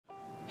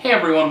Hey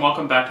everyone,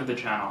 welcome back to the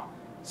channel.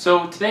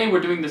 So today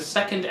we're doing the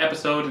second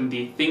episode in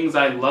the Things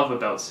I Love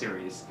About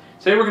series.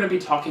 Today we're going to be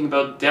talking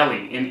about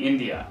Delhi in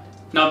India.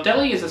 Now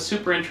Delhi is a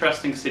super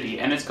interesting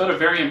city and it's got a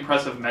very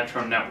impressive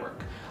metro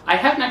network. I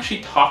haven't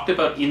actually talked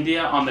about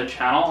India on the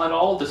channel at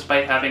all,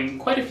 despite having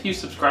quite a few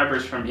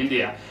subscribers from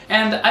India.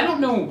 And I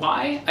don't know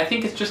why. I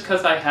think it's just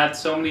because I had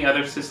so many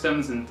other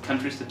systems and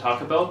countries to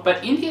talk about,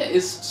 but India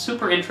is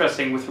super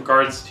interesting with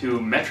regards to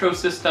metro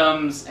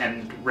systems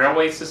and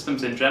railway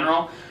systems in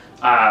general.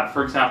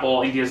 For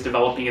example, India is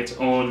developing its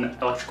own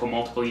electrical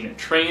multiple unit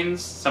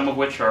trains, some of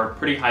which are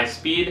pretty high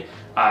speed.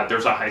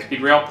 There's a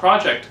high-speed rail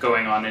project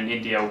going on in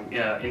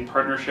India in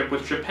partnership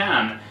with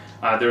Japan.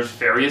 There's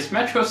various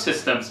metro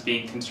systems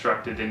being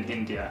constructed in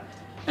India.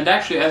 And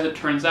actually, as it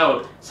turns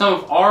out, some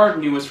of our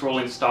newest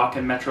rolling stock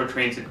and metro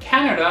trains in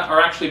Canada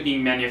are actually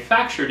being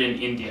manufactured in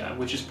India,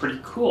 which is pretty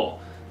cool.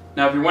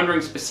 Now, if you're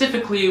wondering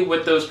specifically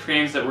what those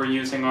trains that we're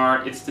using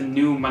are, it's the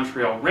new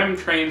Montreal Rim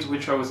trains,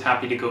 which I was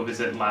happy to go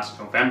visit last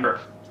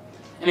November.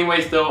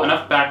 Anyways though,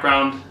 enough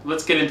background,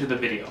 let's get into the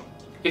video.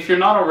 If you're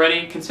not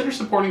already, consider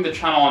supporting the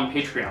channel on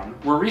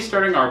Patreon. We're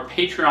restarting our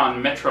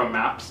Patreon Metro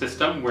map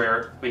system,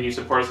 where when you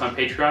support us on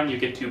Patreon, you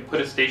get to put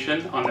a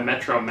station on the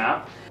Metro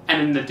map,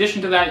 and in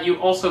addition to that, you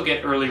also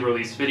get early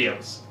release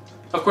videos.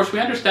 Of course, we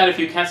understand if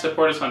you can't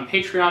support us on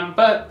Patreon,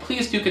 but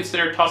please do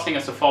consider tossing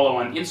us a follow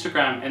on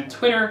Instagram and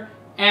Twitter,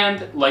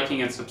 and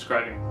liking and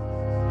subscribing.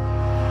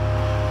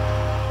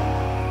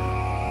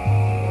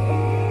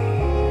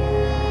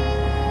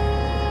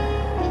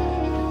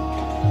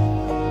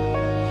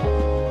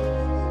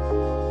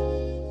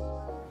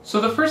 So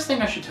the first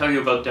thing I should tell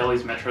you about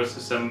Delhi's metro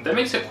system that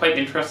makes it quite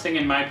interesting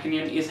in my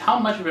opinion is how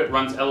much of it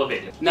runs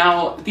elevated.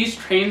 Now, these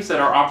trains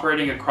that are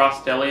operating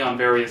across Delhi on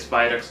various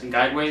viaducts and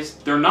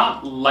guideways, they're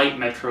not light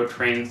metro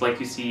trains like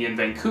you see in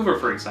Vancouver,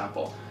 for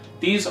example.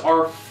 These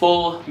are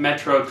full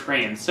metro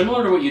trains,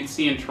 similar to what you'd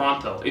see in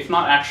Toronto, if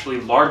not actually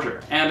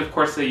larger, and of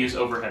course they use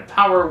overhead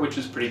power, which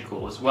is pretty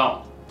cool as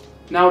well.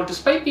 Now,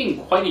 despite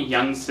being quite a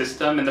young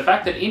system and the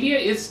fact that India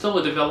is still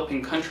a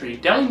developing country,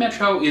 Delhi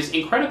Metro is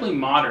incredibly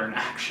modern,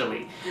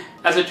 actually.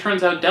 As it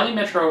turns out, Delhi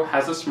Metro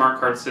has a smart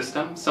card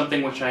system,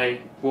 something which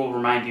I will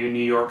remind you New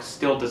York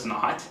still does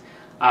not,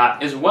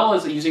 as well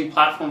as using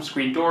platform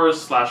screen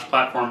doors /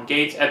 platform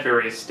gates at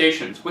various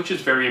stations, which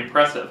is very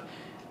impressive.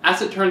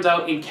 As it turns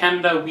out, in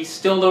Canada, we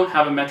still don't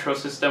have a metro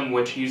system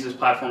which uses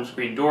platform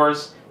screen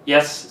doors.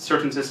 Yes,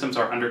 certain systems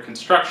are under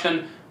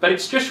construction, but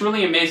it's just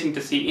really amazing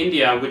to see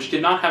India, which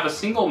did not have a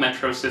single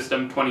metro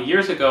system 20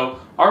 years ago,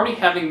 already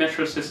having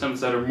metro systems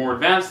that are more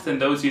advanced than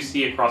those you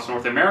see across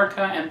North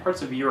America and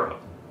parts of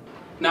Europe.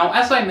 Now,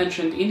 as I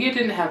mentioned, India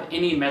didn't have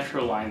any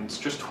metro lines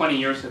just 20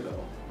 years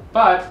ago.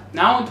 But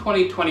now in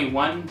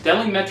 2021,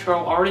 Delhi Metro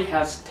already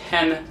has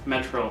 10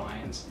 metro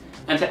lines.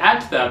 And to add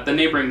to that, the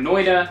neighboring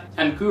Noida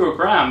and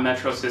Gurugram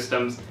metro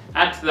systems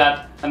add to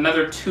that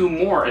another 2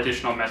 more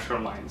additional metro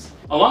lines.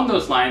 Along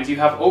those lines, you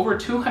have over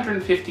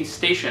 250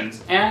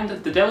 stations, and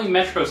the Delhi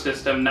metro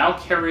system now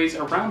carries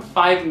around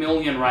 5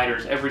 million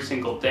riders every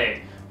single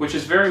day, which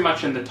is very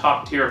much in the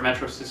top tier of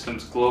metro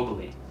systems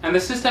globally. And the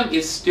system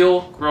is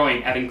still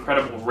growing at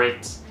incredible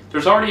rates.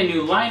 There's already a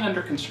new line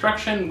under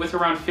construction with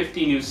around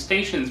 50 new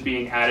stations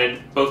being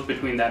added, both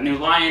between that new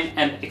line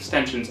and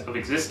extensions of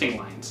existing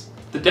lines.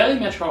 The Delhi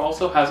Metro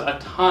also has a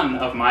ton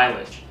of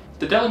mileage.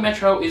 The Delhi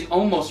Metro is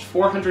almost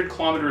 400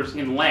 kilometers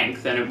in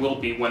length, and it will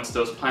be once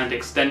those planned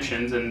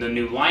extensions and the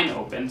new line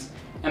opens.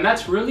 And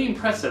that's really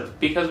impressive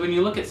because when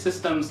you look at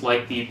systems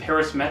like the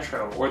Paris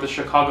Metro or the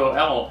Chicago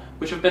L,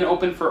 which have been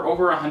open for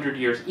over 100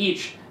 years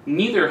each,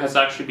 neither has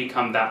actually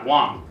become that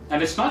long.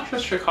 And it's not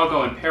just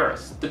Chicago and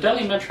Paris. The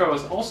Delhi Metro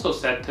is also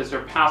set to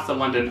surpass the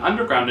London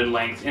Underground in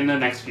length in the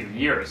next few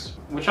years,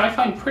 which I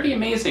find pretty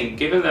amazing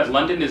given that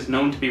London is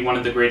known to be one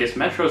of the greatest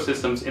metro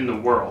systems in the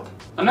world.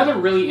 Another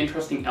really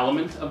interesting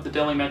element of the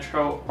Delhi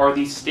Metro are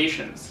these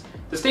stations.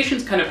 The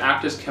stations kind of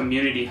act as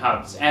community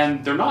hubs,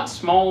 and they're not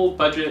small,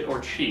 budget,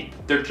 or cheap.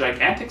 They're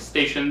gigantic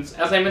stations.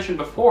 As I mentioned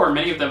before,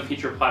 many of them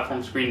feature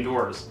platform screen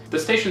doors. The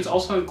stations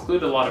also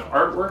include a lot of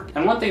artwork,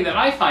 and one thing that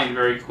I find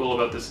very cool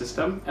about the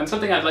system, and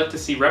something I'd like to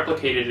see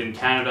replicated in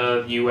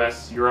Canada, the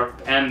US,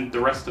 Europe, and the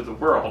rest of the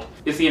world,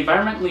 is the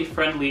environmentally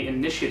friendly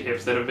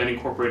initiatives that have been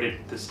incorporated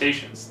into the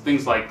stations,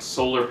 things like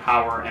solar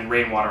power and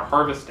rainwater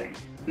harvesting.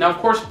 Now, of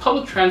course,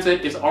 public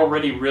transit is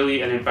already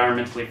really an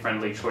environmentally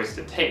friendly choice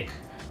to take.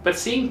 But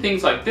seeing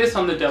things like this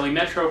on the Delhi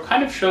Metro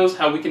kind of shows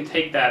how we can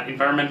take that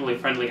environmentally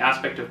friendly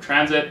aspect of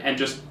transit and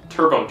just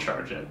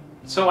turbocharge it.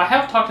 So I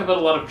have talked about a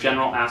lot of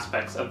general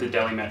aspects of the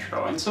Delhi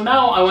Metro, and so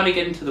now I want to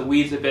get into the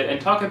weeds a bit and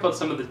talk about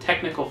some of the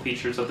technical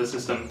features of the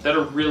system that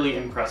are really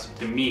impressive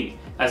to me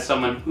as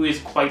someone who is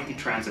quite the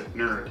transit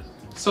nerd.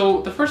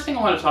 So the first thing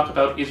I want to talk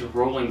about is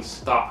rolling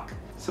stock.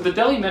 So the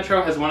Delhi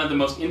Metro has one of the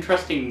most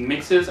interesting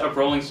mixes of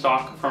rolling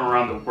stock from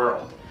around the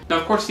world. Now,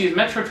 of course, these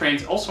metro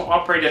trains also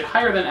operate at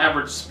higher than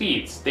average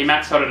speeds. They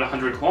max out at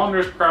 100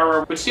 kilometers per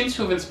hour, which seems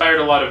to have inspired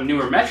a lot of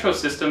newer metro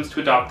systems to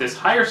adopt this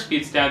higher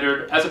speed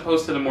standard as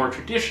opposed to the more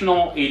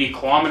traditional 80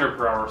 kilometer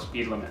per hour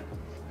speed limit.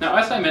 Now,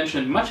 as I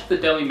mentioned, much of the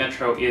Delhi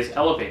Metro is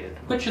elevated,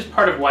 which is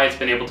part of why it's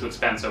been able to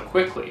expand so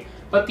quickly.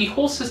 But the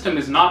whole system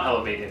is not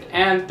elevated,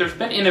 and there's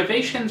been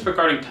innovations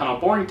regarding tunnel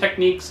boring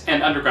techniques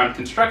and underground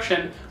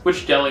construction,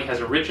 which Delhi has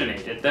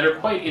originated, that are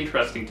quite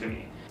interesting to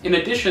me. In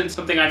addition,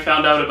 something I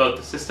found out about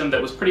the system that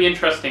was pretty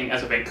interesting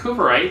as a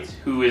Vancouverite,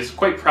 who is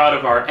quite proud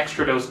of our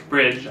extra-dosed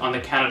bridge on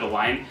the Canada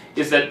line,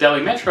 is that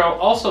Delhi Metro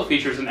also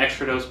features an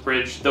extra-dosed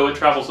bridge, though it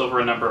travels over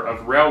a number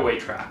of railway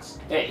tracks.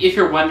 If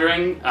you're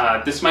wondering,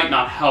 this might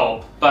not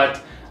help,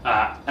 but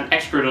an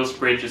extra-dosed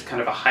bridge is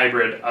kind of a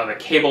hybrid of a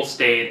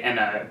cable-stayed and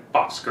a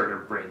box-girder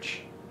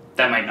bridge.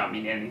 That might not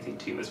mean anything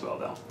to you as well,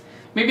 though.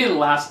 Maybe the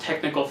last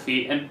technical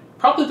feat, and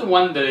probably the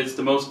one that is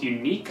the most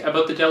unique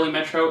about the Delhi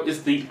Metro,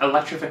 is the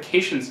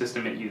electrification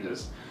system it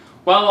uses.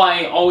 While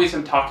I always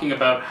am talking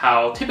about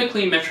how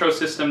typically metro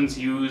systems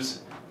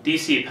use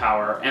DC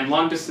power and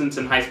long-distance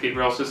and high-speed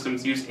rail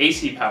systems use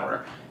AC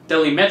power,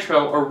 Delhi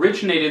Metro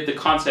originated the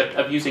concept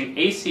of using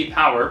AC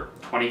power,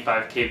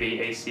 25 kV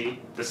AC,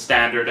 the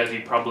standard as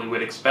you probably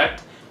would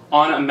expect,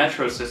 on a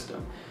metro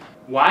system.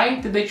 Why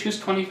did they choose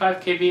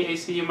 25 kV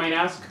AC, you might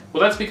ask?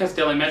 Well, that's because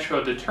Delhi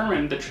Metro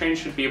determined the train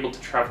should be able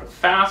to travel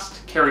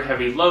fast, carry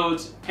heavy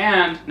loads,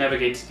 and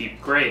navigate steep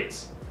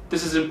grades.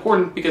 This is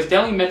important because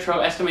Delhi Metro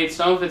estimates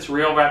some of its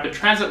rail rapid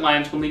transit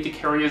lines will need to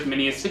carry as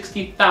many as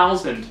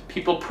 60,000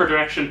 people per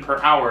direction per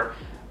hour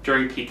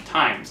during peak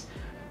times.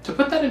 To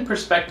put that in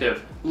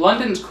perspective,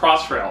 London's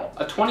Crossrail,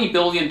 a $20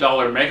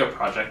 billion mega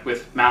project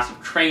with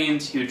massive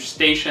trains, huge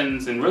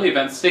stations, and really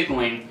advanced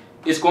signaling,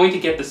 is going to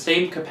get the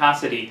same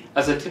capacity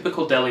as a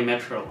typical Delhi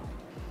Metro.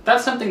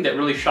 That's something that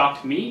really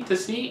shocked me to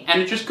see,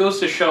 and it just goes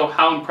to show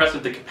how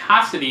impressive the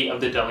capacity of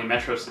the Delhi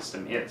Metro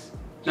system is.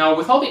 Now,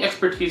 with all the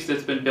expertise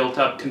that's been built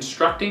up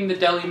constructing the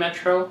Delhi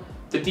Metro,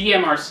 the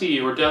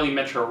DMRC, or Delhi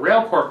Metro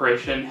Rail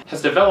Corporation,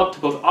 has developed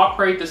to both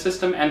operate the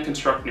system and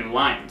construct new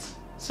lines.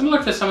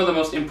 Similar to some of the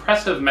most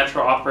impressive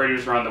metro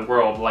operators around the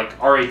world, like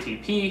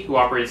RATP, who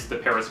operates the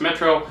Paris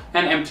Metro,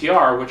 and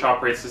MTR, which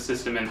operates the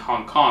system in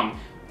Hong Kong,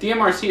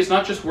 DMRC is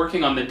not just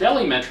working on the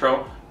Delhi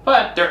Metro,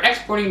 but they're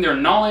exporting their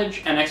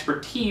knowledge and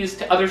expertise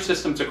to other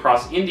systems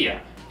across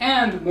India,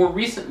 and more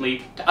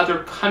recently, to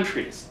other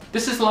countries.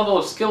 This is a level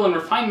of skill and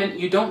refinement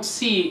you don't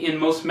see in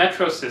most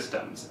metro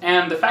systems,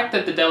 and the fact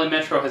that the Delhi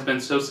Metro has been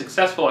so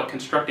successful at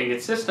constructing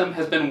its system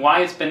has been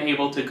why it's been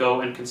able to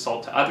go and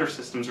consult to other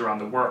systems around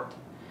the world.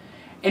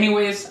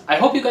 Anyways, I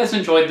hope you guys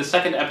enjoyed the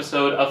second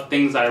episode of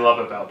Things I Love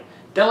About.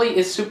 Delhi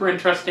is super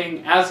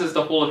interesting, as is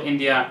the whole of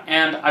India,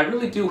 and I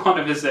really do want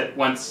to visit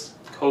once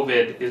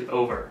COVID is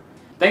over.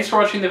 Thanks for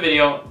watching the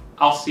video.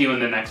 I'll see you in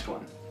the next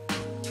one.